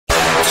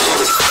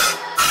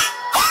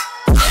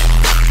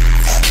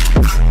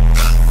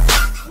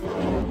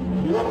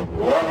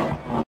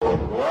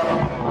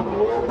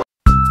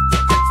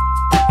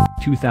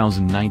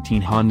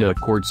2019 Honda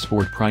Accord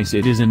Sport price.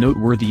 It is a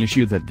noteworthy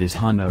issue that this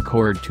Honda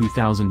Accord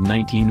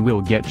 2019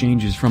 will get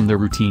changes from the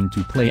routine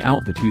to play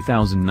out the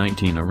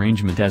 2019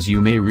 arrangement, as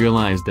you may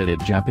realize that a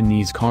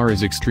Japanese car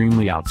is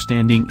extremely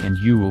outstanding and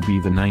you will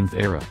be the 9th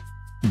era.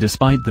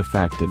 Despite the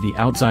fact that the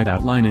outside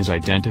outline is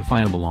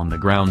identifiable on the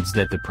grounds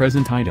that the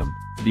present item,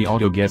 the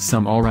auto gets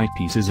some alright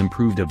pieces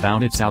improved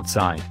about its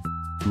outside.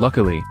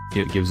 Luckily,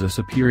 it gives a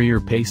superior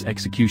pace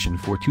execution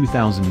for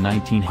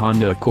 2019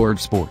 Honda Accord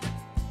Sport.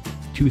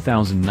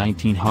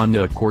 2019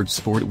 Honda Accord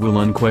Sport will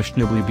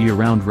unquestionably be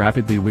around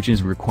rapidly, which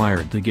is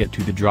required to get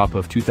to the drop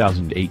of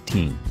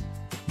 2018.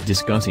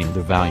 Discussing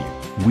the value,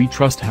 we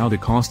trust how the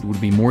cost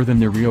would be more than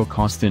the real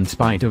cost in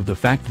spite of the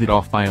fact that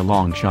off by a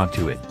long shot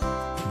to it.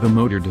 The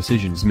motor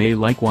decisions may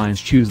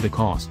likewise choose the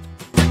cost.